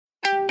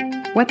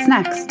What's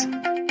next?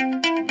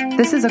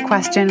 This is a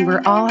question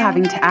we're all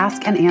having to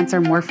ask and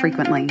answer more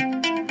frequently.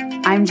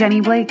 I'm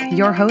Jenny Blake,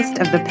 your host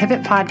of the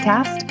Pivot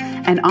Podcast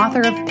and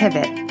author of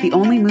Pivot, The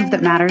Only Move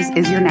That Matters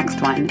Is Your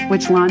Next One,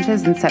 which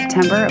launches in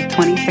September of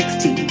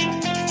 2016.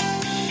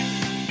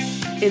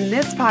 In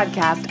this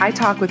podcast, I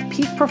talk with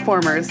peak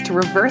performers to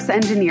reverse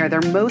engineer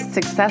their most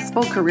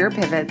successful career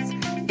pivots,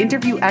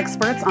 interview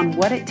experts on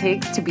what it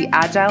takes to be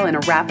agile in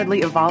a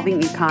rapidly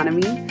evolving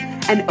economy,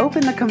 and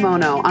open the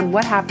kimono on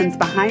what happens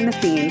behind the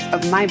scenes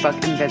of my book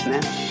and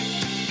business.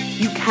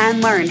 You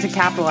can learn to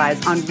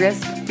capitalize on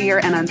risk, fear,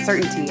 and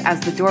uncertainty as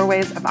the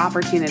doorways of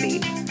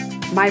opportunity.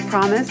 My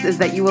promise is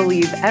that you will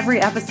leave every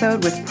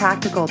episode with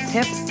practical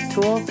tips,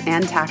 tools,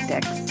 and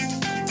tactics.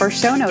 For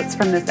show notes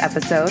from this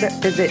episode,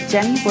 visit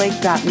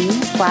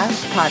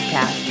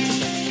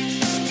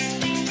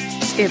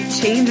jennyblake.me/podcast.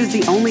 If change is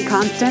the only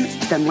constant,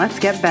 then let's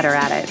get better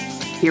at it.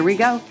 Here we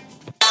go.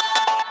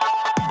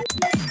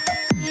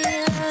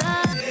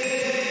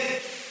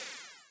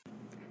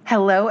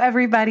 Hello,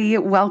 everybody.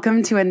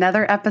 Welcome to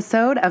another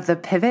episode of the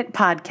Pivot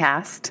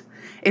Podcast.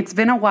 It's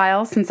been a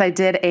while since I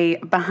did a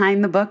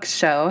Behind the Books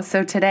show,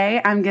 so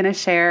today I'm going to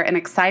share an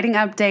exciting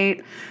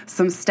update,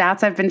 some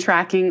stats I've been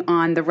tracking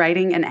on the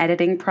writing and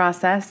editing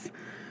process,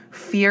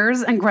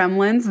 fears and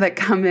gremlins that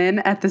come in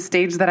at the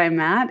stage that I'm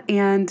at,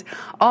 and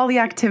all the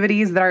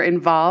activities that are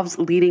involved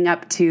leading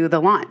up to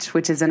the launch,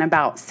 which is in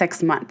about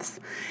 6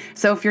 months.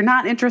 So if you're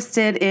not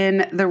interested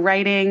in the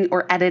writing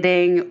or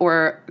editing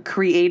or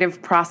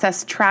creative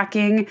process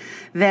tracking,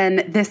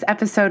 then this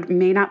episode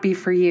may not be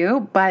for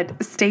you,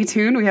 but stay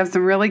tuned. We have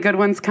some really good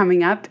ones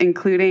coming up,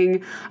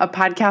 including a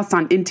podcast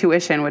on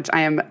intuition, which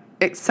I am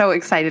so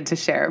excited to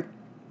share.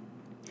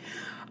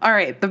 All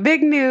right, the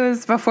big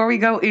news before we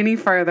go any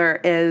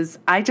further is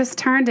I just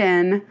turned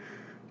in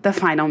the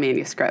final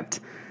manuscript.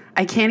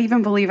 I can't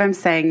even believe I'm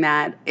saying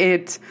that.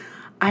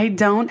 I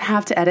don't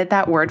have to edit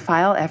that Word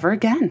file ever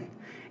again.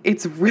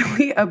 It's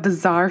really a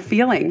bizarre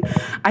feeling.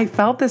 I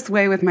felt this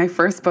way with my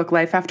first book,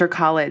 Life After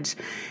College,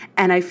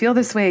 and I feel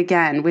this way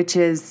again, which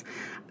is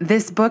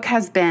this book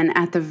has been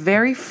at the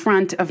very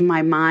front of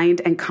my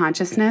mind and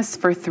consciousness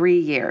for 3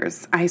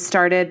 years. I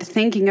started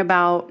thinking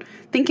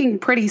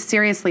pretty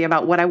seriously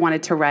about what I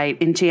wanted to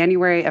write in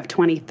January of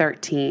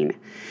 2013.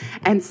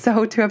 And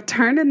so to have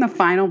turned in the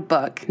final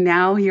book,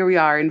 now here we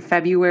are in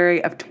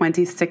February of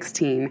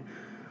 2016,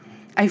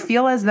 I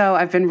feel as though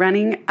I've been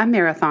running a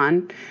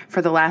marathon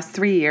for the last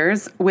 3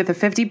 years with a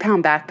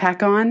 50-pound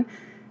backpack on,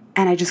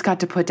 and I just got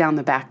to put down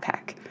the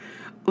backpack.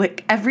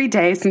 Like every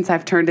day since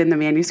I've turned in the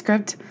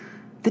manuscript,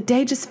 the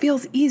day just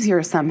feels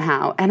easier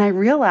somehow. And I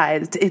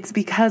realized it's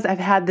because I've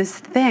had this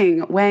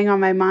thing weighing on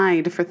my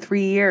mind for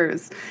 3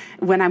 years.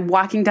 When I'm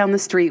walking down the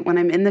street, when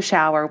I'm in the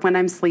shower, when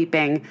I'm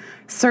sleeping,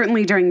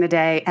 certainly during the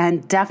day,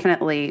 and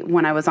definitely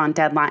when I was on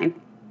deadline.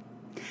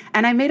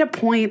 And I made a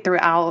point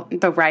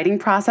throughout the writing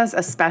process,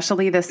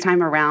 especially this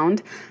time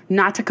around,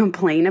 not to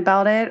complain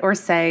about it or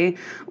say,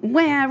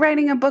 well,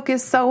 writing a book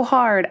is so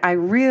hard. I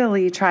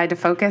really tried to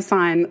focus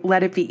on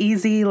let it be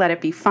easy, let it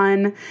be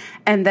fun,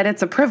 and that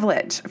it's a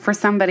privilege for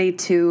somebody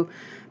to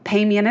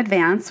pay me in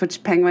advance,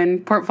 which Penguin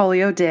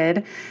Portfolio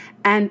did,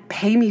 and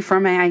pay me for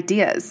my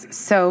ideas.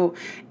 So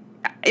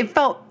it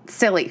felt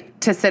silly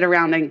to sit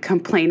around and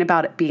complain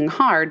about it being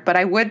hard, but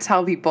I would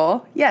tell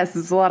people, yes,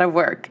 it's a lot of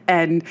work.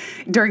 And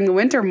during the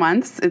winter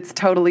months, it's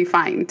totally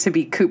fine to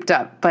be cooped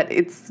up, but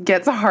it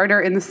gets harder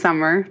in the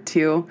summer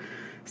to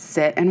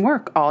sit and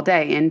work all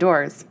day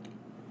indoors.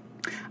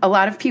 A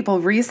lot of people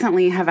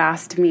recently have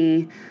asked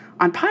me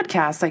on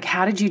podcasts, like,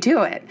 how did you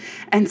do it?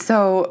 And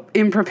so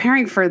in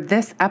preparing for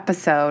this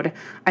episode,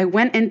 I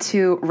went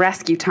into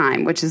Rescue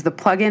Time, which is the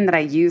plugin that I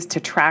use to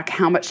track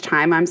how much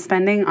time I'm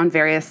spending on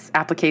various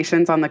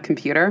applications on the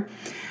computer.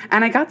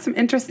 And I got some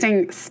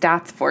interesting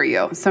stats for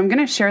you. So I'm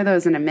going to share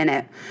those in a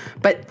minute.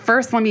 But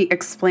first, let me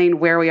explain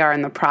where we are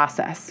in the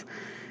process.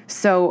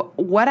 So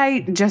what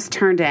I just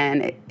turned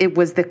in, it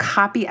was the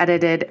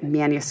copy-edited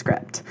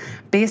manuscript.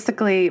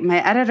 Basically,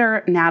 my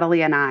editor,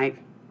 Natalie, and I,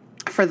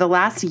 for the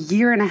last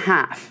year and a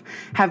half,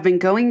 have been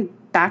going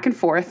back and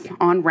forth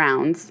on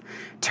rounds,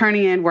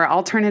 turning in where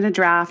I'll turn in a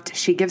draft,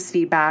 she gives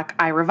feedback,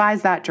 I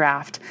revise that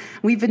draft.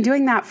 We've been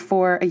doing that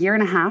for a year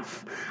and a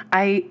half.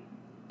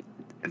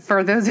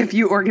 For those of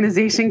you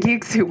organization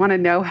geeks who want to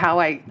know how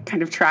I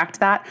kind of tracked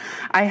that,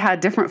 I had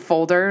different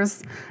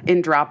folders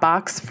in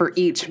Dropbox for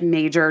each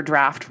major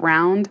draft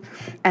round,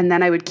 and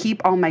then I would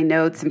keep all my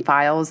notes and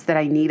files that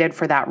I needed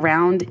for that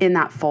round in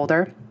that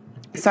folder.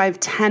 So I have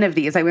 10 of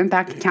these. I went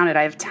back and counted.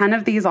 I have 10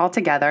 of these all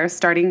together,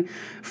 starting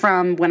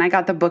from when I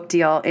got the book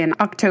deal in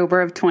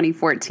October of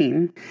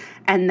 2014,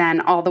 and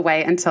then all the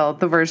way until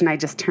the version I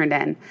just turned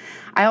in.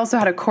 I also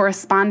had a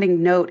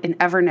corresponding note in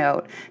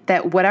Evernote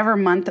that whatever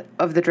month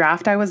of the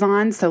draft I was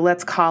on, so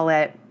let's call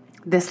it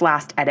this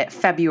last edit,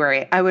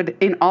 February, I would,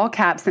 in all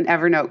caps in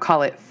Evernote,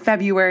 call it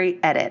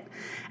February edit.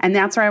 And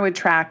that's where I would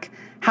track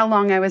how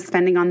long I was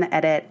spending on the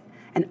edit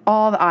and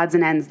all the odds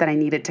and ends that I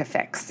needed to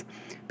fix.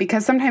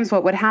 Because sometimes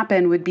what would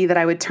happen would be that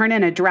I would turn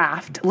in a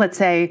draft, let's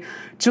say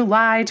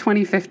July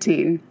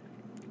 2015.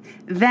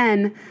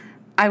 then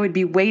I would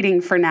be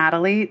waiting for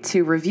Natalie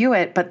to review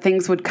it, but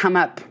things would come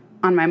up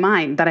on my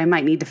mind that I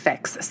might need to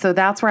fix. So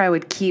that's where I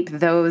would keep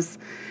those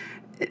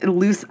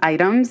loose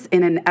items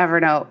in an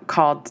Evernote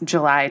called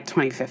July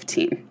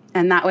 2015.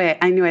 And that way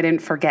I knew I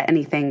didn't forget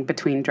anything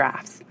between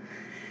drafts.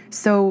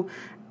 So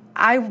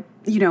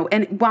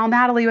and while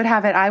Natalie would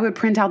have it, I would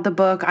print out the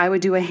book. I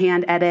would do a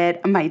hand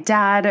edit. My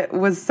dad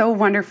was so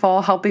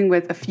wonderful, helping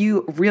with a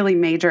few really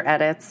major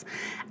edits.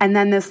 And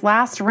then this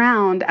last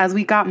round, as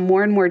we got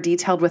more and more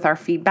detailed with our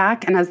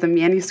feedback, and as the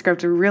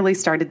manuscript really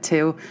started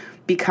to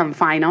become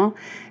final,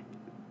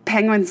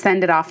 Penguin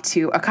sent it off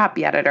to a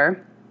copy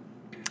editor,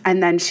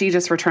 and then she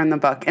just returned the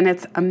book. And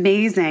it's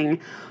amazing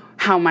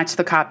how much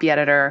the copy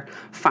editor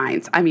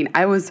finds. I mean,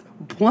 I was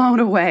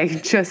blown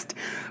away.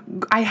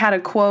 I had a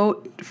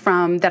quote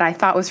that I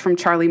thought was from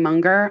Charlie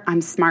Munger. I'm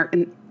smart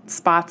in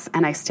spots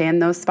and I stay in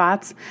those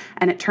spots.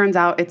 And it turns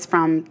out it's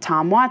from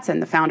Tom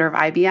Watson, the founder of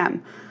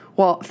IBM.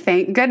 Well,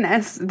 thank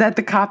goodness that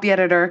the copy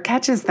editor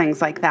catches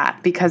things like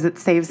that, because it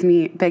saves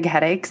me big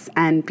headaches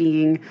and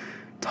being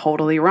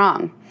totally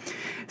wrong.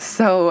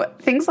 So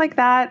things like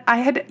that. I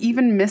had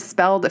even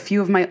misspelled a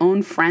few of my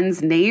own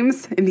friends'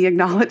 names in the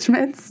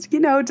acknowledgments,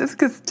 just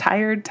because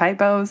tired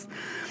typos.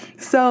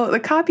 So the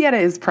copy edit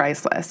is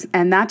priceless.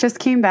 And that just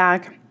came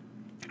back.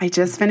 I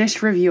just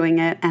finished reviewing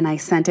it and I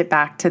sent it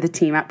back to the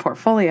team at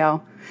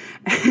Portfolio.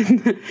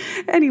 And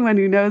anyone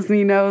who knows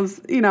me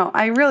knows,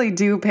 I really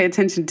do pay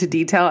attention to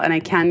detail, and I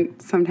can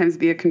sometimes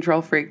be a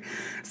control freak.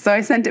 So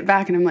I sent it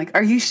back and I'm like,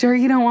 are you sure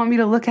you don't want me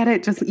to look at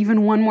it just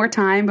even one more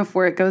time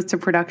before it goes to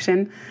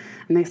production?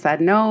 And they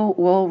said, no,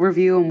 we'll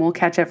review and we'll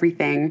catch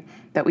everything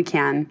that we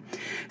can.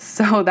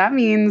 So that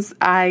means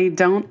I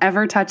don't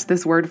ever touch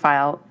this Word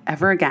file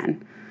ever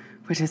again,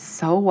 which is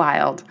so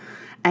wild.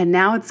 And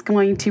now it's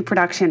going to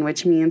production,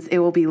 which means it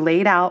will be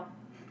laid out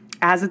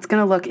as it's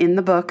going to look in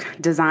the book,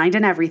 designed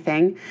and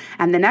everything.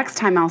 And the next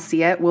time I'll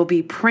see it will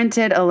be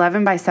printed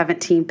 11 by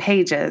 17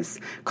 pages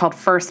called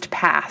First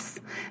Pass.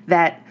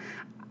 That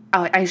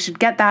I should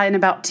get that in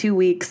about 2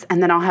 weeks,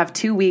 and then I'll have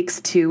 2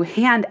 weeks to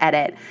hand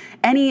edit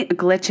any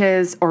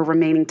glitches or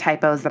remaining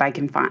typos that I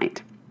can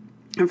find.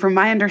 And from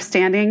my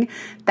understanding,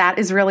 that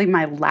is really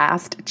my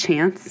last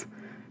chance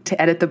to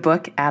edit the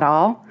book at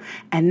all.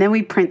 And then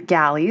we print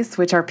galleys,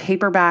 which are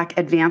paperback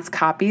advanced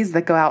copies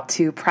that go out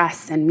to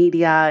press and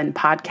media and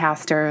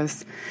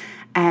podcasters.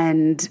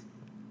 And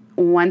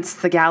once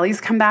the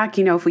galleys come back,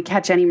 if we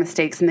catch any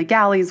mistakes in the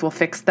galleys, we'll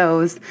fix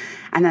those.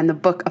 And then the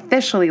book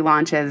officially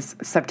launches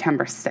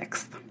September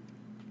 6th.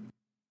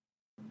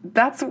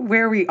 That's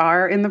where we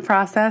are in the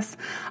process.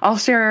 I'll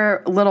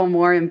share a little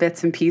more in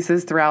bits and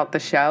pieces throughout the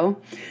show.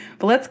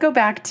 But let's go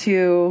back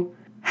to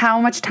how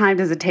much time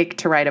does it take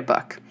to write a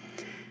book?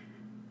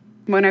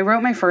 When I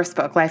wrote my first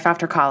book, Life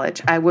After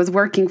College, I was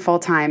working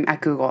full-time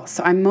at Google.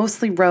 So I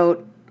mostly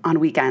wrote on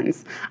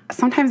weekends.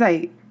 Sometimes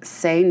I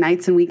say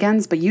nights and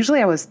weekends, but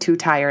usually I was too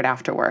tired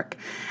after work.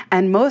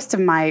 And most of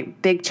my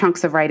big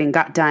chunks of writing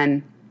got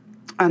done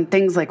on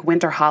things like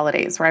winter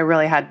holidays, where I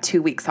really had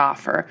 2 weeks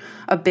off or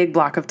a big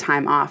block of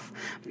time off.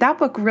 That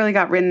book really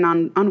got written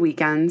on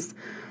weekends.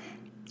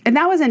 And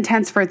that was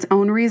intense for its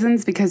own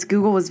reasons, because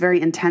Google was very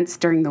intense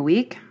during the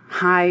week,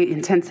 high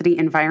intensity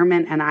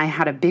environment, and I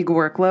had a big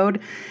workload.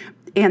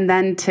 And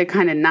then to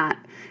kind of not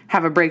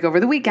have a break over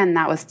the weekend,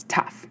 that was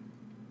tough.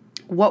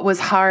 What was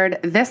hard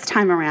this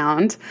time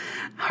around,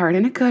 hard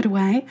in a good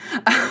way,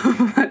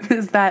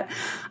 is that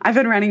I've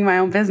been running my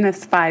own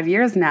business 5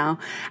 years now.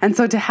 And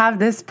so to have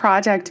this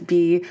project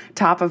be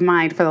top of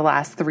mind for the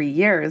last 3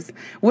 years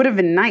would have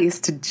been nice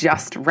to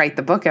just write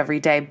the book every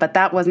day, but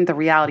that wasn't the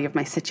reality of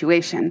my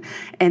situation.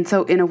 And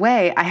so in a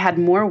way, I had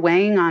more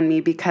weighing on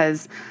me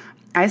because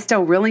I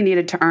still really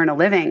needed to earn a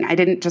living. I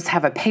didn't just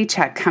have a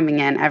paycheck coming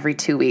in every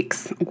 2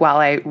 weeks while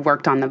I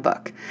worked on the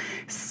book.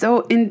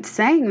 So in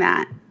saying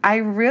that, I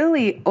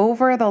really,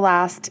 over the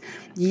last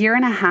year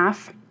and a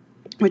half,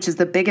 which is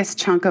the biggest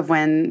chunk of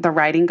when the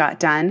writing got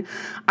done,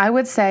 I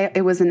would say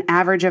it was an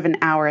average of an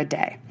hour a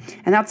day.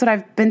 And that's what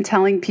I've been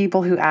telling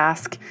people who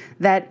ask,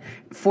 that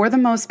for the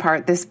most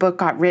part, this book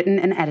got written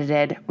and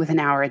edited with an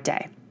hour a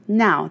day.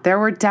 Now, there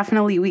were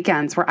definitely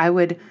weekends where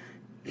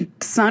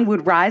sun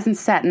would rise and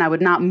set and I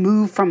would not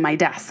move from my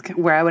desk,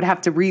 where I would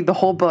have to read the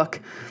whole book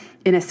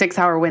in a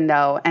 6-hour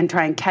window and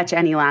try and catch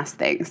any last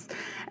things.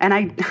 And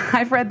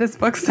I've read this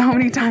book so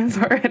many times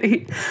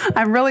already.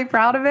 I'm really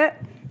proud of it,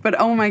 but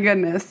oh my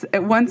goodness,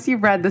 once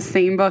you've read the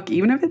same book,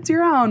 even if it's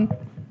your own,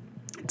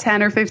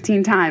 10 or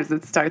 15 times,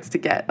 it starts to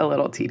get a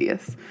little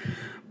tedious.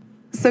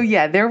 So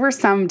yeah, there were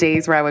some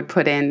days where I would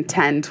put in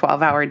 10,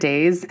 12-hour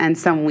days and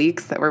some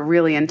weeks that were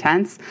really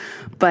intense.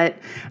 But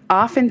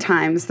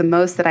oftentimes, the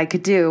most that I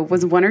could do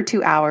was 1 or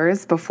 2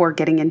 hours before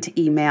getting into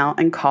email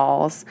and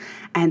calls.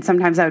 And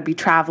sometimes I would be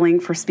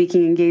traveling for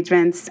speaking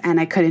engagements and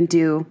I couldn't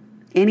do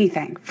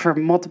anything for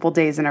multiple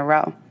days in a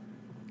row.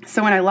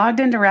 So when I logged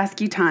into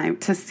Rescue Time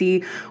to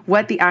see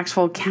what the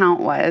actual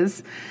count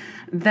was,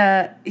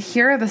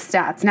 here are the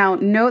stats. Now,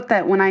 note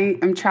that when I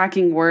am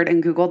tracking Word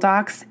and Google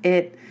Docs,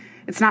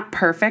 it's It's not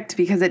perfect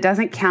because it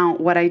doesn't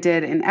count what I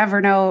did in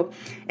Evernote,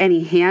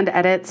 any hand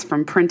edits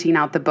from printing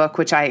out the book,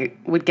 which I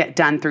would get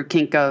done through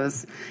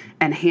Kinko's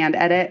and hand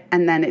edit.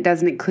 And then it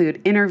doesn't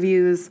include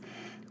interviews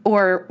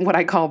or what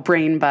I call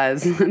brain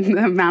buzz,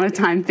 the amount of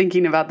time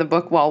thinking about the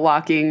book while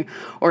walking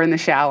or in the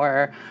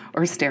shower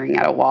or staring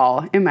at a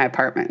wall in my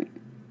apartment.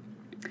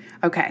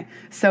 Okay,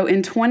 so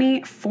in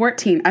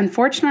 2014,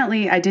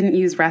 unfortunately, I didn't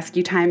use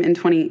rescue time in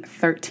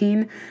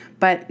 2013,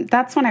 but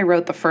that's when I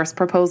wrote the first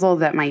proposal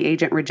that my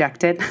agent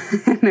rejected.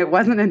 And it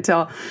wasn't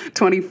until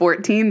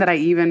 2014 that I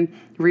even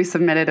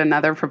resubmitted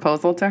another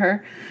proposal to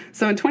her.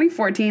 So in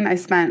 2014, I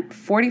spent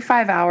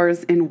 45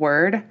 hours in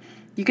Word.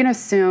 You can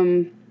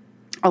assume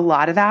a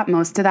lot of that,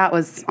 most of that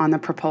was on the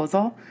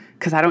proposal,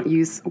 because I don't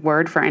use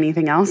Word for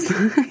anything else.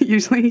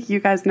 Usually, you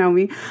guys know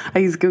me, I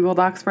use Google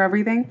Docs for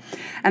everything.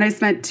 And I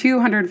spent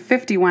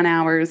 251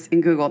 hours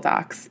in Google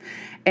Docs.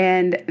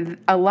 And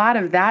a lot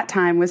of that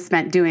time was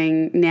spent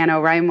doing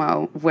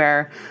NaNoWriMo,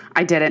 where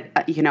I did it,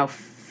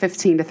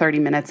 15 to 30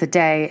 minutes a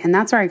day. And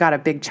that's where I got a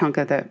big chunk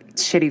of the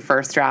shitty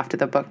first draft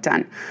of the book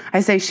done. I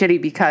say shitty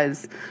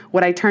because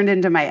what I turned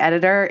into my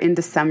editor in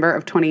December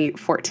of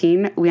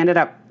 2014, we ended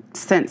up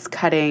since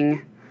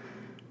cutting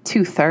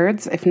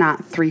 2/3, if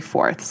not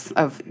 3/4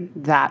 of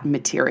that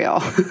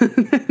material.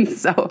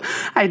 So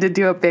I had to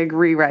do a big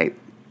rewrite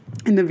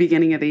in the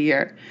beginning of the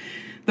year.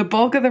 The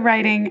bulk of the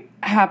writing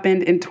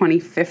happened in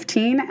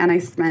 2015, and I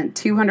spent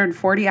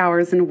 240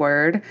 hours in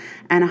Word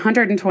and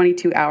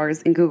 122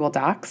 hours in Google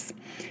Docs.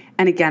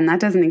 And again, that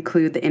doesn't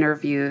include the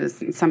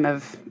interviews and some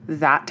of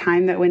that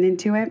time that went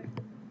into it.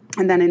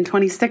 And then in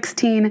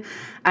 2016,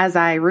 as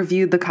I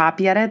reviewed the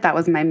copy edit, that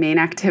was my main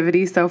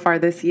activity so far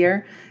this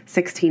year,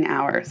 16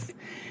 hours.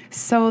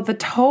 So the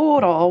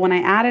total, when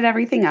I added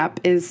everything up,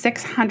 is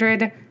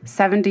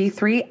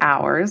 673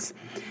 hours.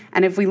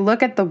 And if we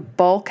look at the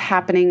bulk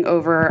happening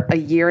over a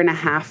 1.5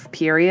 year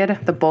period,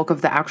 the bulk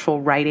of the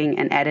actual writing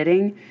and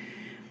editing,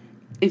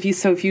 if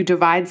you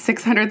divide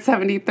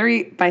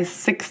 673 by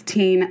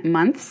 16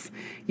 months,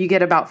 you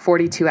get about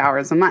 42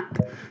 hours a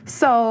month.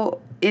 So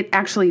it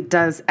actually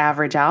does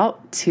average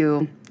out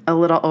to a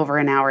little over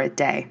an hour a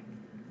day,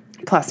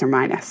 plus or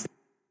minus.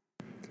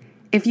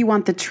 If you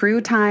want the true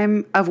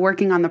time of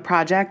working on the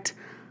project,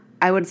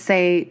 I would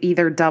say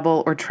either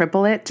double or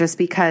triple it, just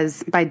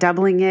because by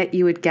doubling it,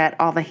 you would get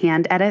all the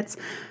hand edits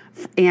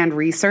and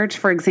research.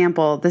 For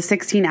example, the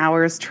 16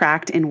 hours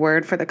tracked in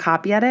Word for the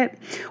copy edit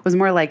was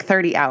more like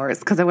 30 hours,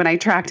 because when I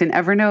tracked in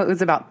Evernote, it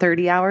was about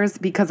 30 hours,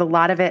 because a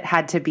lot of it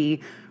had to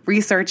be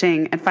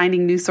researching and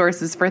finding new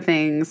sources for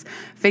things,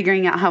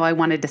 figuring out how I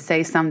wanted to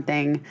say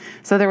something.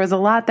 So there was a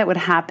lot that would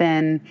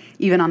happen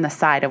even on the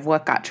side of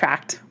what got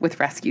tracked with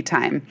rescue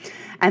time.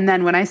 And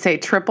then when I say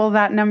triple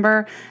that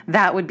number,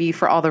 that would be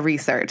for all the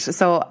research.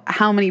 So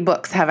how many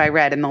books have I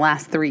read in the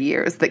last 3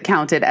 years that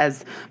counted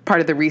as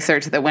part of the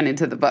research that went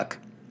into the book?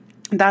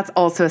 That's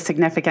also a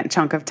significant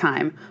chunk of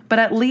time. But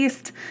at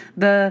least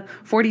the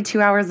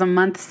 42 hours a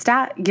month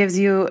stat gives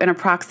you an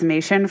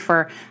approximation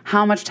for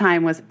how much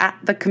time was at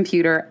the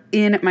computer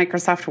in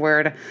Microsoft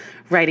Word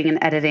writing and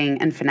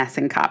editing and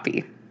finessing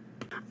copy.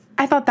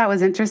 I thought that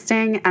was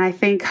interesting, and I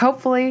think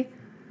hopefully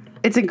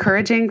it's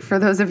encouraging for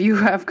those of you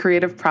who have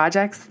creative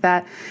projects.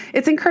 That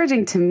it's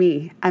encouraging to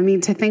me. I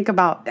mean, to think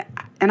about,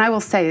 and I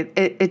will say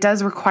it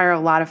does require a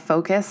lot of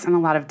focus and a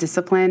lot of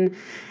discipline.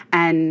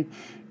 And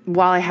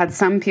while I had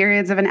some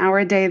periods of an hour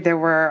a day, there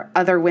were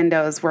other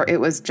windows where it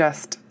was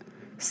just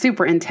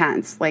super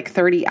intense, like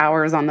 30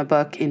 hours on the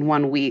book in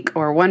 1 week,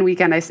 or one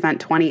weekend I spent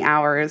 20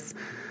 hours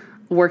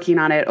working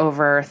on it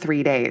over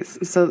 3 days.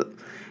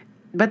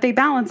 But they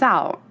balance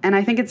out. And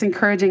I think it's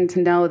encouraging to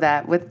know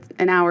that with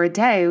an hour a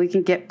day, we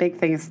can get big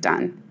things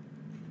done.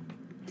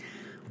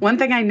 One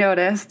thing I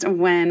noticed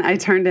when I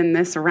turned in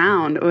this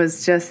round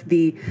was just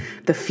the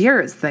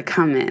fears that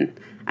come in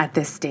at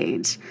this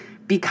stage.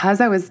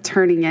 Because I was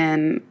turning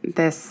in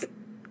this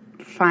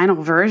final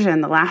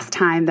version the last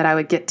time that I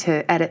would get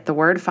to edit the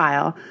Word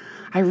file,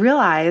 I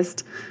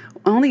realized,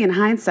 only in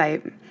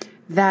hindsight,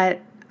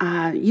 that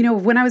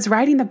when I was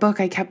writing the book,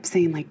 I kept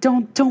saying, like,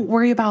 don't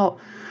worry about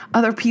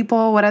other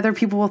people, what other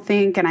people will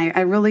think. And I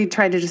really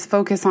tried to just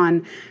focus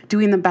on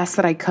doing the best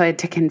that I could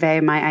to convey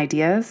my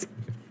ideas.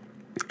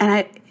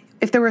 And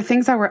if there were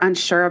things I were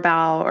unsure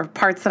about, or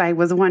parts that I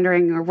was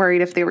wondering or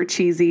worried if they were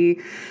cheesy,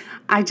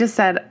 I just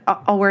said,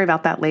 I'll worry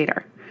about that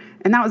later.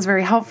 And that was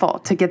very helpful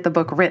to get the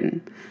book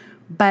written.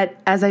 But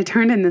as I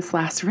turned in this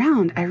last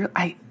round,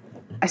 I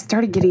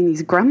started getting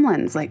these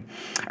gremlins, like,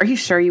 are you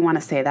sure you want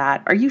to say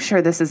that? Are you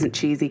sure this isn't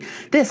cheesy?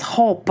 This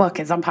whole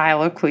book is a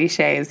pile of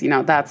cliches.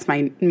 That's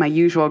my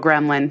usual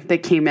gremlin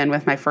that came in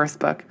with my first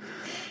book.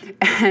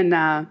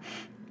 And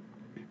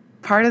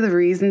part of the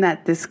reason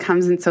that this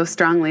comes in so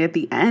strongly at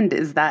the end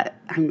is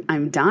that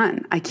I'm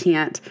done. I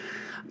can't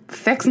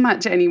fix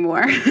much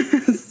anymore.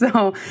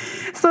 So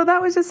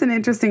that was just an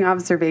interesting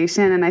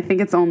observation. And I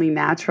think it's only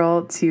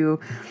natural to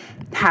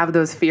have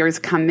those fears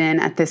come in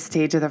at this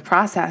stage of the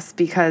process,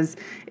 because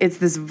it's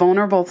this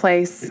vulnerable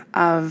place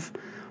of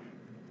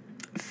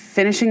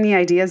finishing the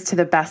ideas to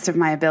the best of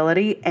my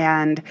ability.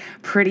 And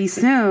pretty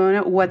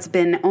soon, what's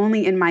been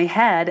only in my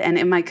head and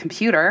in my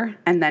computer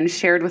and then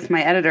shared with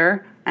my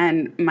editor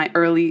and my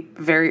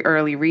very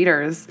early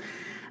readers,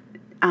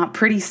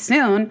 pretty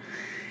soon,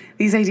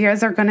 these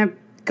ideas are going to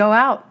go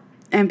out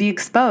and be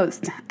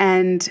exposed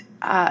and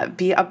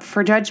be up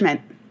for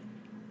judgment.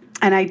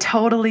 And I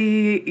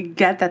totally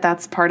get that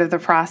that's part of the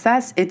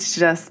process. It's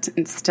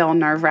still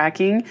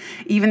nerve-wracking.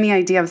 Even the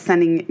idea of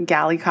sending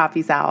galley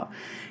copies out.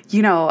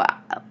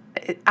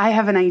 I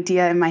have an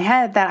idea in my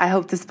head that I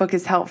hope this book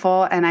is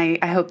helpful, and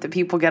I hope that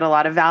people get a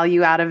lot of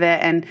value out of it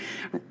and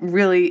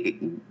really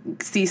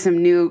see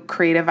some new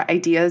creative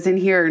ideas in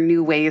here, or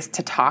new ways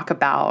to talk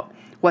about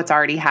what's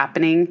already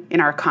happening in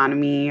our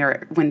economy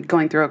or when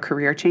going through a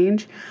career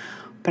change.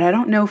 But I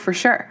don't know for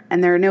sure,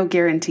 and there are no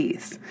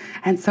guarantees.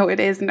 And so it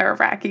is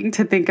nerve-wracking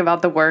to think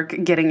about the work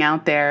getting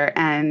out there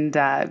and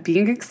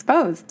being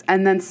exposed.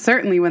 And then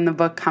certainly when the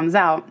book comes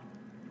out,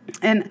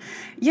 and,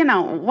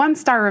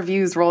 1-star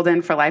reviews rolled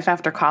in for Life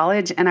After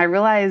College, and I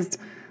realized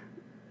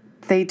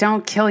they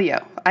don't kill you.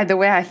 The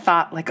way I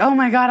thought, like, oh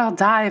my God, I'll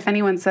die if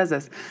anyone says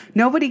this.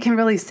 Nobody can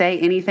really say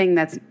anything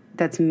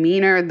that's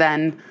meaner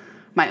than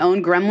my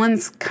own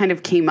gremlins kind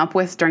of came up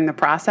with during the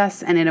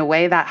process, and in a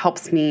way that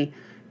helps me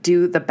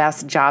do the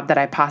best job that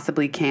I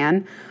possibly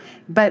can.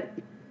 But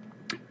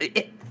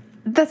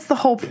that's the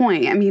whole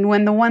point. I mean,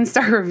 when the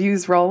 1-star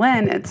reviews roll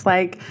in, it's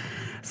like,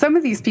 some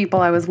of these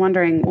people, I was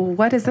wondering, well,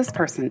 what does this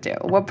person do?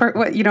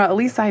 At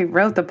least I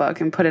wrote the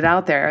book and put it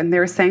out there. And they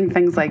were saying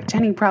things like,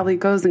 Jenny probably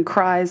goes and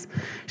cries.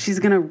 She's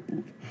going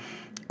to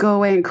go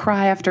away and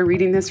cry after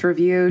reading this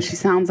review. She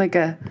sounds like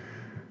I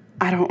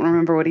don't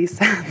remember what he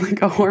said,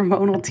 like a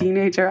hormonal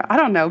teenager. I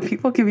don't know.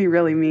 People can be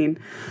really mean.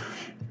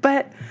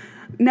 But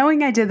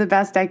knowing I did the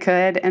best I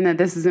could and that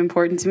this is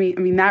important to me, I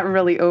mean, that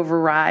really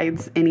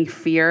overrides any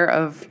fear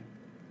of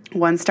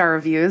 1-star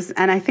reviews.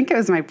 And I think it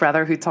was my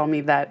brother who told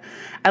me that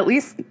at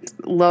least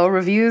low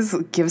reviews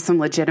give some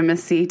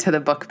legitimacy to the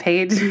book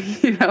page.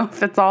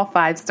 If it's all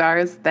 5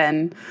 stars,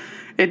 then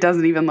it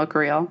doesn't even look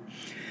real.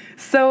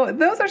 So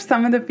those are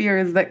some of the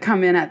fears that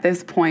come in at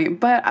this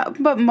point.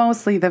 But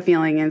mostly the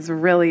feeling is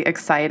really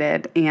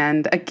excited.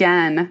 And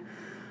again,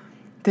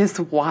 this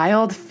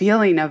wild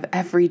feeling of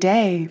every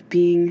day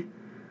being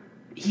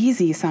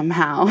easy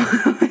somehow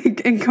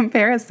in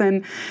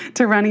comparison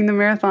to running the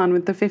marathon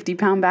with the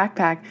 50-pound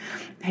backpack.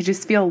 I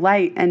just feel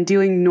light, and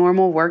doing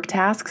normal work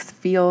tasks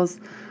feels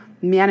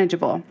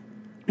manageable.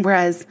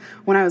 Whereas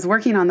when I was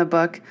working on the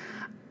book,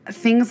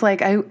 things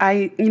like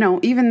I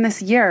even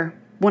this year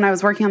when I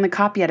was working on the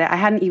copy edit, I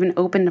hadn't even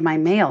opened my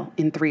mail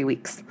in 3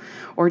 weeks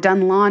or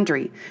done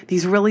laundry.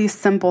 These really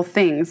simple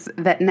things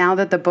that now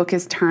that the book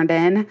is turned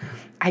in,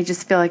 I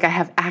just feel like I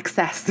have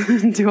access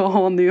to a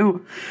whole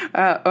new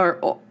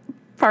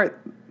part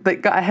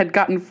that had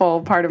gotten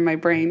full part of my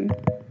brain.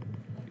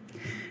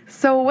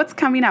 So what's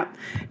coming up?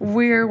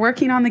 We're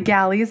working on the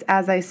galleys,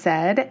 as I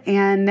said,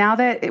 and now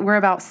that we're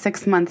about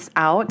 6 months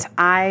out,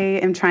 I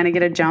am trying to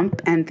get a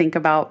jump and think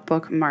about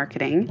book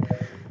marketing.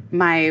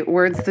 My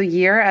words of the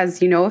year,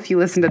 as you know, if you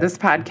listen to this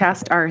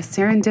podcast, are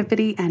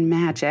serendipity and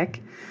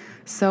magic.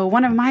 So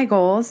one of my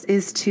goals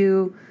is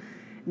to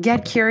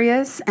get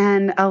curious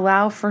and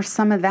allow for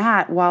some of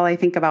that while I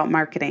think about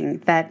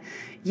marketing. That,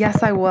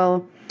 yes, I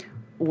will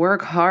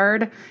work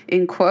hard,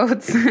 in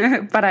quotes,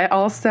 but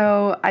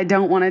I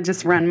don't want to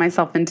just run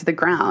myself into the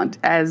ground.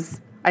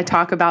 As I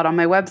talk about on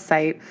my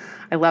website,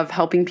 I love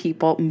helping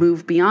people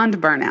move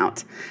beyond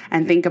burnout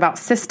and think about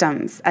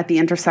systems at the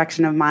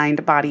intersection of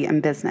mind, body,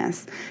 and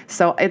business.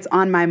 So it's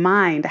on my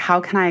mind.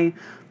 How can I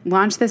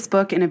launch this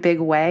book in a big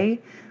way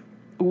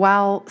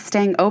while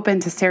staying open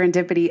to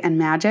serendipity and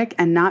magic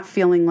and not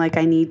feeling like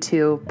I need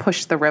to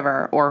push the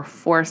river or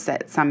force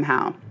it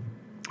somehow?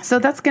 So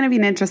that's going to be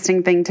an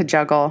interesting thing to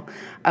juggle,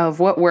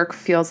 of what work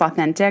feels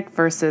authentic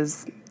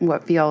versus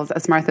what feels,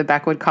 as Martha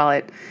Beck would call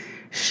it,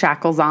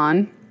 shackles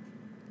on.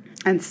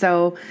 And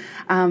so,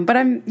 but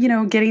I'm,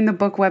 getting the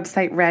book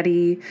website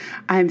ready.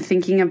 I'm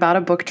thinking about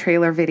a book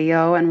trailer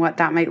video and what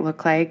that might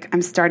look like.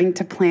 I'm starting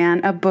to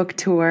plan a book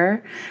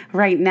tour.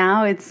 Right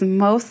now, it's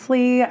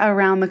mostly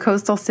around the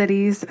coastal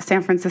cities,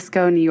 San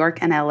Francisco, New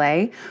York, and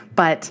LA.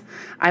 But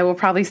I will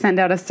probably send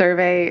out a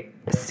survey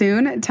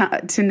soon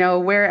to know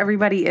where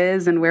everybody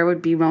is and where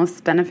would be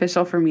most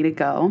beneficial for me to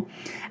go.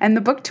 And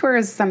the book tour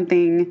is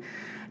something,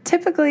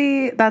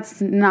 typically that's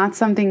not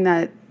something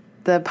that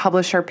the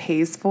publisher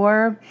pays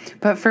for.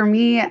 But for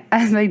me,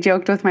 as I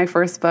joked with my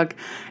first book,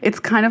 it's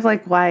kind of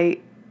like why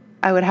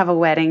I would have a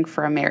wedding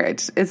for a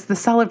marriage. It's the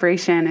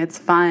celebration. It's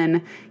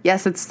fun.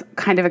 Yes, it's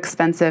kind of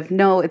expensive.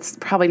 No, it's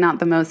probably not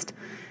the most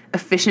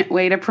efficient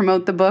way to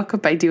promote the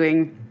book by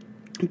doing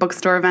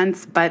bookstore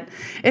events, but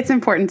it's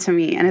important to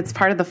me and it's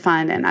part of the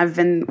fun. And I've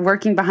been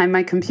working behind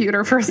my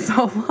computer for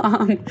so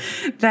long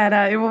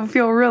that it will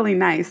feel really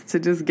nice to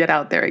just get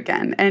out there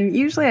again. And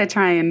usually I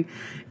try and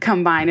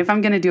combine, if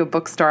I'm going to do a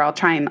bookstore, I'll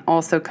try and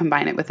also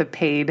combine it with a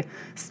paid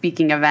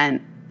speaking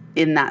event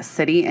in that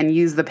city and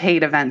use the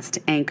paid events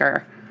to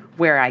anchor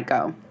where I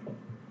go.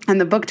 And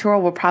the book tour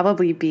will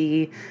probably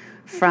be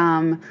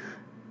from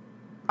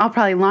I'll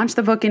probably launch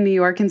the book in New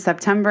York in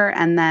September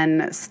and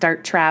then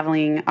start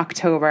traveling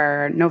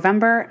October,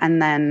 November,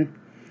 and then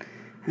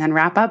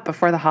wrap up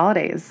before the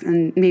holidays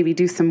and maybe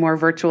do some more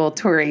virtual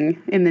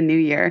touring in the new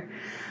year.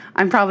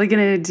 I'm probably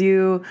going to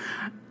do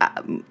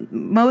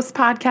most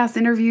podcast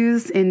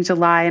interviews in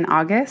July and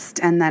August,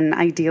 and then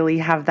ideally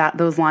have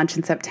those launch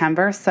in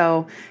September.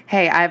 So,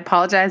 hey, I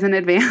apologize in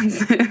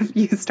advance if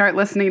you start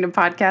listening to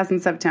podcasts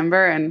in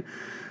September and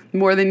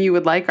more than you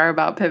would like are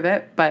about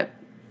Pivot, but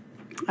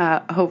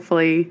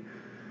hopefully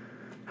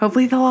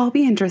they'll all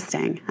be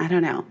interesting. I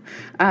don't know.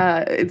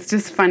 It's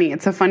just funny.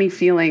 It's a funny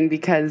feeling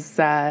because,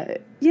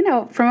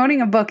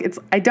 promoting a book,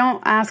 I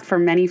don't ask for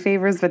many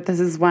favors, but this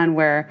is one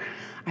where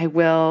I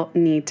will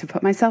need to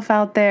put myself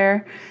out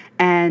there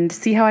and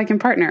see how I can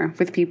partner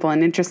with people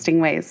in interesting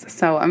ways.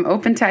 So I'm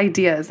open to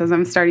ideas as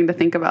I'm starting to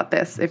think about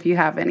this, if you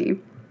have any.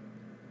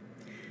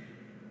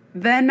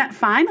 Then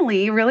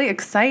finally, really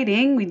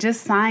exciting, we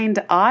just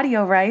signed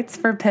audio rights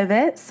for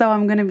Pivot. So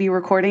I'm going to be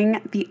recording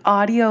the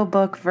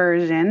audiobook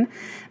version.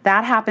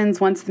 That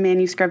happens once the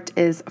manuscript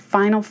is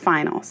final.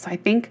 So I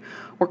think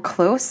we're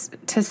close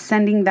to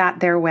sending that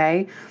their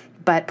way,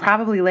 but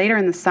probably later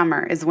in the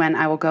summer is when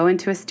I will go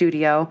into a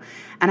studio.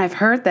 And I've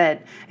heard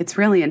that it's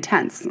really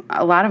intense.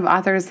 A lot of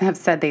authors have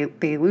said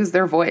they lose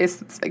their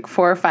voice. It's like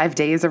 4 or 5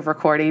 days of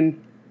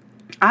recording.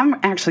 I'm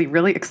actually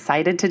really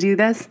excited to do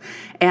this,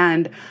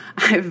 and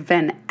I've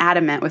been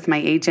adamant with my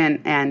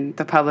agent and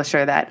the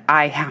publisher that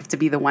I have to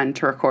be the one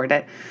to record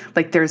it.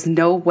 Like, there's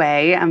no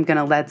way I'm going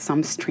to let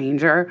some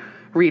stranger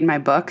read my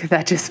book.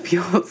 That just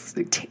feels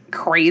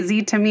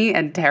crazy to me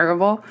and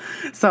terrible.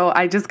 So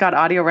I just got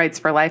audio rights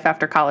for Life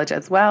After College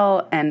as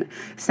well and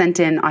sent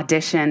in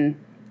audition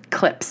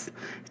clips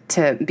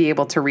to be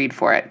able to read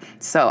for it.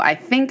 So I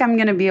think I'm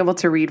going to be able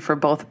to read for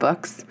both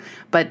books,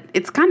 but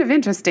it's kind of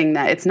interesting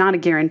that it's not a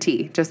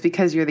guarantee. Just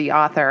because you're the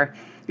author,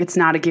 it's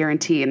not a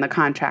guarantee in the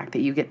contract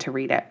that you get to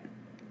read it.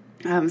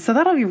 So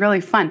that'll be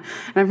really fun.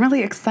 And I'm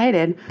really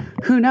excited.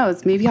 Who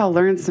knows? Maybe I'll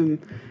learn some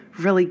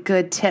really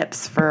good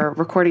tips for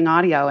recording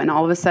audio, and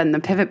all of a sudden the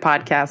Pivot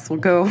podcast will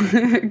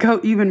go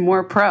even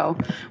more pro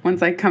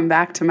once I come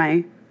back to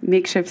my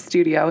makeshift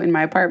studio in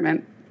my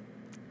apartment.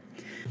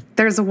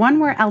 There's one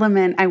more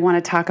element I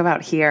want to talk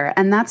about here,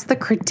 and that's the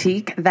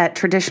critique that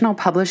traditional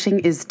publishing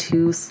is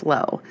too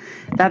slow.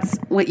 That's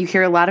what you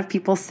hear a lot of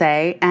people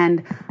say,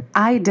 and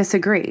I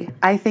disagree.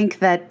 I think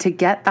that to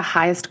get the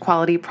highest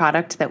quality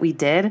product that we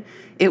did,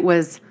 it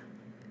was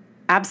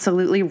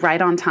absolutely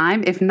right on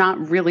time, if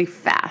not really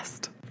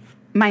fast.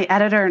 My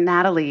editor,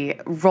 Natalie,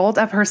 rolled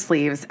up her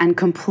sleeves and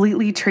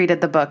completely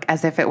treated the book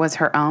as if it was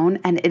her own,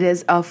 and it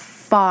is a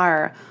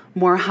far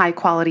more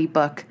high-quality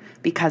book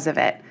because of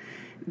it.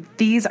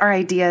 These are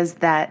ideas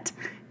that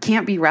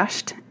can't be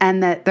rushed,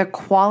 and that the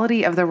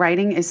quality of the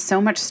writing is so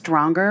much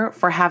stronger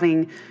for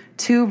having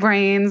two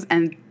brains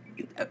and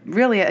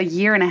really a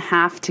year and a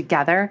half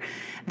together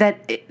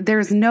that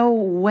there's no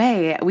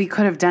way we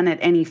could have done it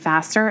any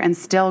faster and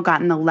still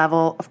gotten the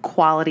level of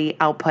quality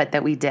output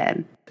that we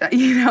did.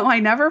 I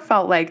never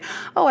felt like,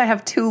 I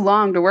have too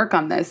long to work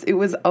on this. It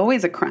was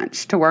always a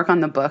crunch to work on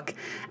the book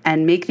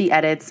and make the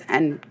edits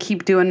and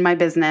keep doing my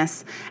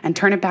business and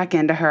turn it back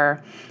into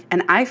her.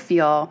 And I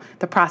feel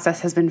the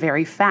process has been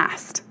very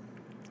fast.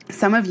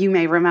 Some of you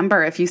may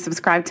remember, if you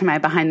subscribe to my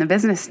Behind the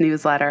Business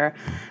newsletter,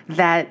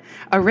 that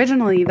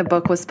originally the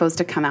book was supposed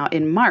to come out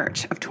in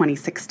March of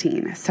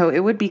 2016. So it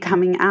would be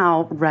coming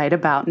out right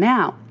about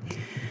now.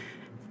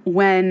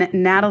 When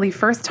Natalie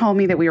first told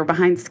me that we were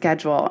behind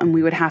schedule and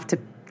we would have to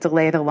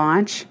delay the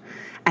launch,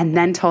 and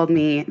then told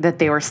me that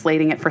they were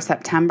slating it for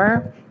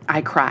September,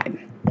 I cried.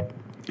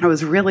 I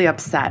was really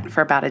upset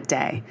for about a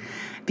day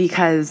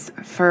because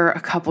for a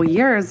couple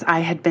years I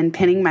had been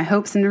pinning my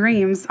hopes and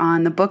dreams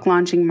on the book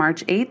launching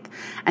March 8th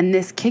and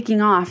this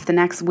kicking off the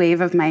next wave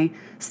of my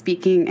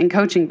speaking and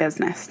coaching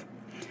business.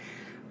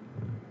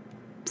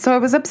 So I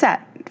was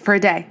upset for a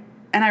day.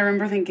 And I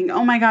remember thinking,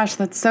 oh my gosh,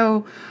 that's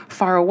so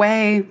far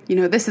away.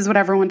 This is what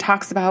everyone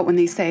talks about when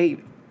they say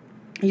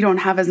you don't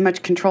have as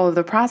much control of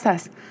the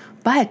process.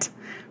 But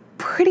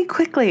pretty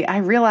quickly, I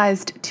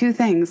realized two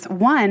things.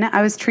 One,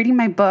 I was treating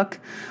my book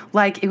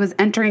like it was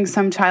entering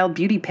some child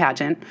beauty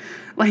pageant.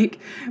 Like,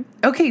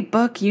 okay,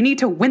 book, you need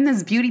to win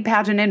this beauty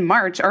pageant in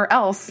March or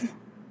else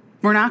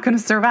we're not going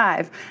to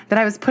survive. That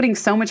I was putting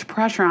so much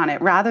pressure on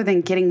it rather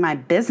than getting my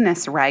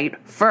business right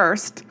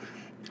first,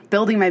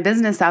 building my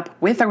business up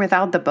with or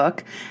without the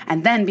book,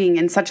 and then being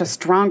in such a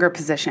stronger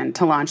position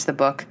to launch the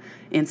book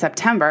in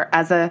September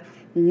as a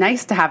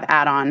nice to have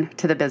add-on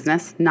to the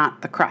business,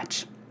 not the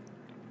crutch.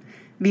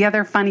 The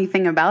other funny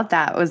thing about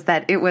that was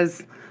that it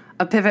was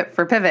a pivot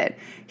for pivot.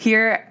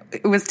 Here,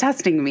 it was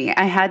testing me.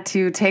 I had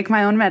to take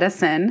my own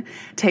medicine,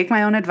 take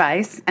my own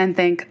advice, and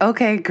think,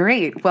 okay,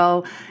 great.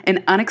 Well,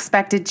 an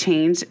unexpected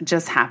change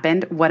just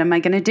happened. What am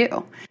I going to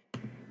do?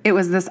 It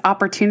was this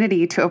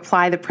opportunity to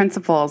apply the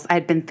principles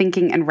I'd been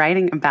thinking and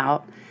writing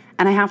about,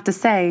 and I have to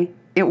say,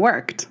 it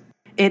worked.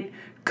 It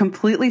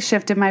completely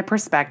shifted my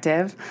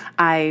perspective.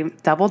 I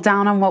doubled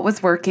down on what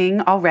was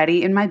working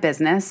already in my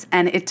business,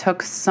 and it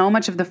took so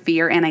much of the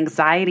fear and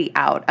anxiety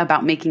out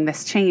about making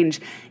this change,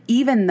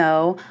 even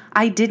though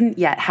I didn't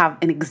yet have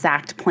an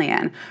exact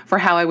plan for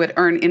how I would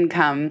earn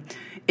income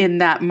in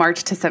that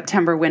March to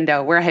September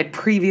window where I had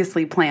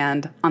previously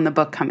planned on the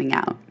book coming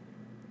out.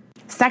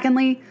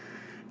 Secondly,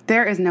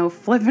 there is no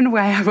flippin'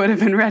 way I would have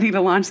been ready to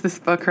launch this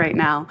book right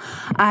now.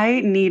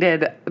 I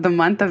needed the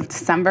month of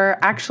December,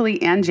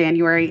 actually, and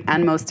January,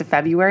 and most of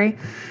February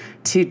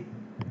to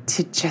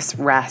just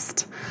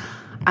rest.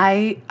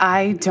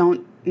 I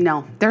don't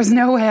know. There's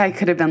no way I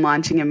could have been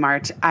launching in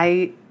March.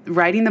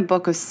 Writing the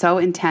book was so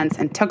intense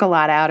and took a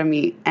lot out of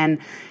me. And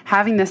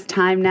having this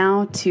time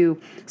now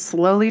to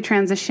slowly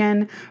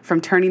transition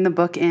from turning the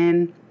book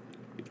in.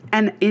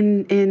 And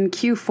in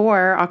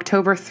Q4,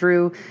 October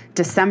through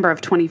December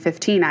of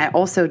 2015, I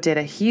also did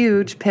a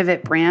huge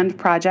Pivot brand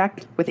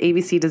project with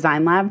ABC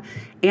Design Lab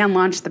and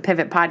launched the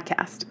Pivot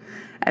podcast,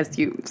 as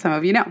some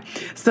of you know.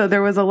 So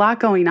there was a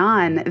lot going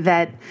on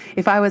that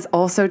if I was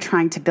also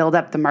trying to build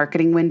up the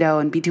marketing window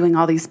and be doing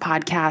all these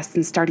podcasts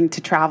and starting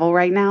to travel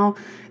right now,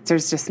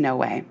 there's just no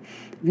way.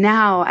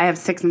 Now I have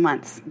 6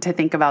 months to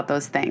think about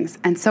those things.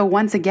 And so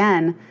once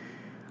again,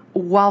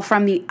 while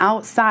from the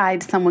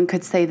outside, someone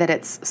could say that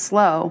it's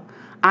slow,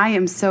 I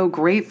am so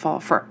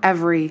grateful for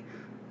every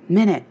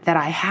minute that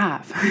I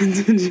have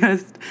to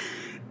just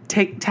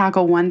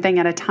tackle one thing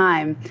at a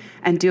time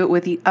and do it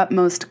with the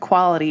utmost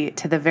quality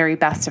to the very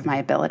best of my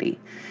ability.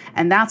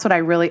 And that's what I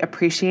really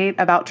appreciate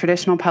about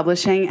traditional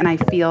publishing. And I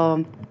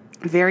feel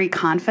very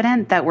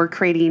confident that we're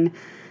creating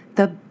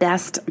the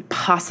best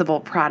possible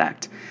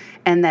product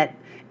and that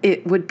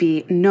it would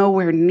be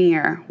nowhere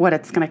near what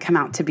it's going to come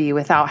out to be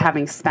without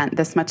having spent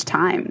this much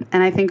time.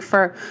 And I think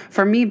for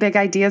me, big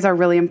ideas are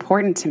really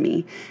important to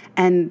me,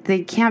 and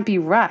they can't be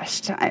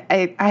rushed.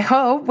 I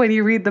hope when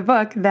you read the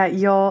book that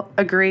you'll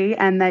agree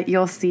and that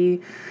you'll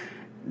see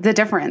the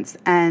difference.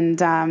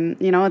 And,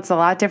 it's a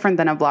lot different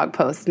than a blog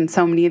post. And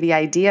so many of the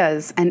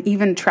ideas and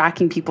even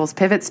tracking people's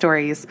pivot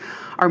stories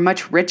are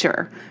much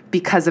richer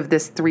because of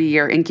this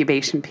 3-year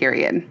incubation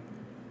period.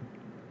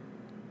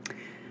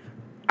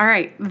 All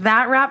right,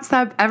 that wraps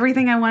up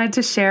everything I wanted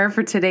to share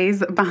for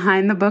today's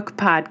Behind the Book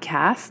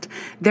podcast.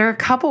 There are a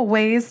couple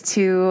ways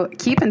to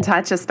keep in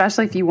touch,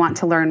 especially if you want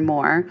to learn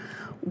more.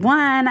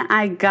 One,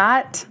 I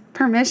got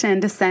permission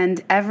to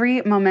send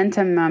every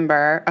Momentum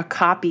member a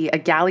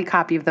galley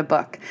copy of the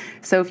book.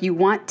 So if you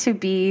want to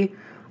be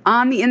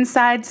on the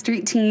Inside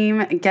Street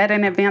team, get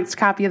an advanced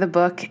copy of the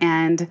book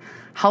and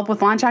help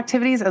with launch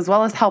activities, as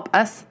well as help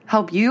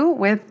you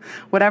with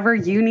whatever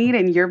you need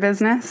in your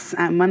business,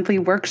 monthly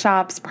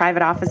workshops,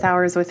 private office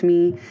hours with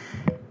me,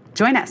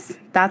 join us.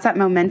 That's at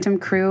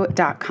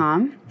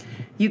momentumcrew.com.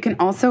 You can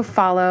also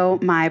follow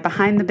my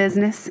Behind the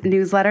Business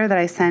newsletter that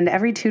I send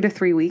every 2 to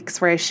 3 weeks,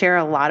 where I share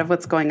a lot of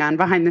what's going on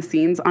behind the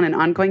scenes on an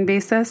ongoing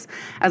basis,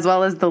 as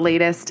well as the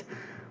latest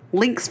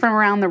links from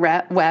around the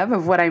web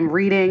of what I'm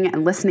reading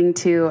and listening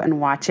to and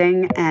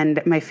watching, and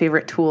my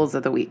favorite tools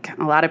of the week.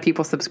 A lot of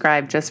people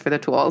subscribe just for the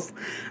tools.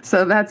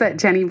 So that's at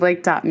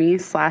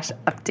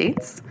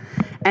jennyblake.me/updates.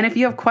 And if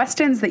you have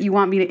questions that you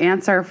want me to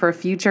answer for a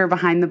future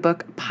Behind the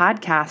Book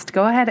podcast,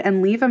 go ahead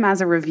and leave them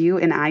as a review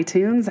in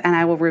iTunes, and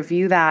I will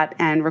review that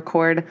and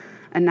record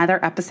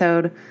another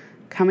episode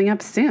coming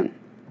up soon.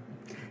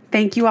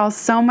 Thank you all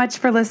so much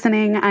for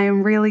listening. I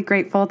am really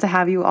grateful to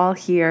have you all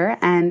here,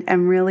 and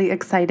I'm really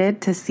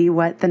excited to see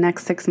what the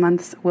next 6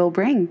 months will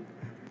bring.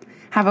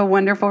 Have a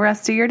wonderful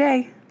rest of your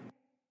day.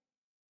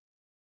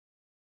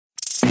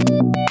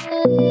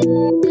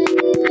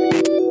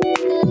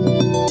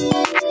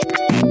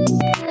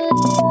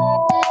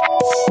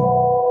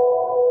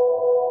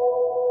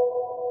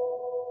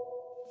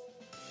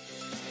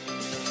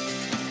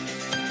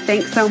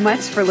 Thanks so much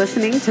for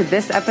listening to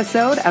this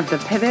episode of the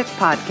Pivot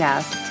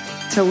Podcast.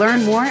 To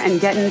learn more and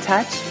get in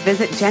touch,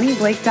 visit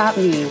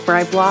jennyblake.me, where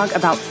I blog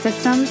about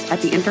systems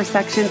at the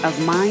intersection of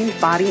mind,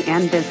 body,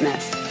 and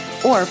business.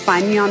 Or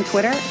find me on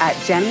Twitter at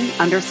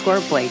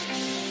Jenny_Blake.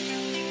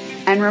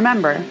 And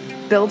remember,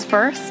 build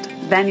first,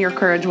 then your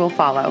courage will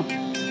follow.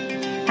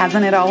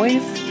 Hasn't it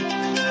always?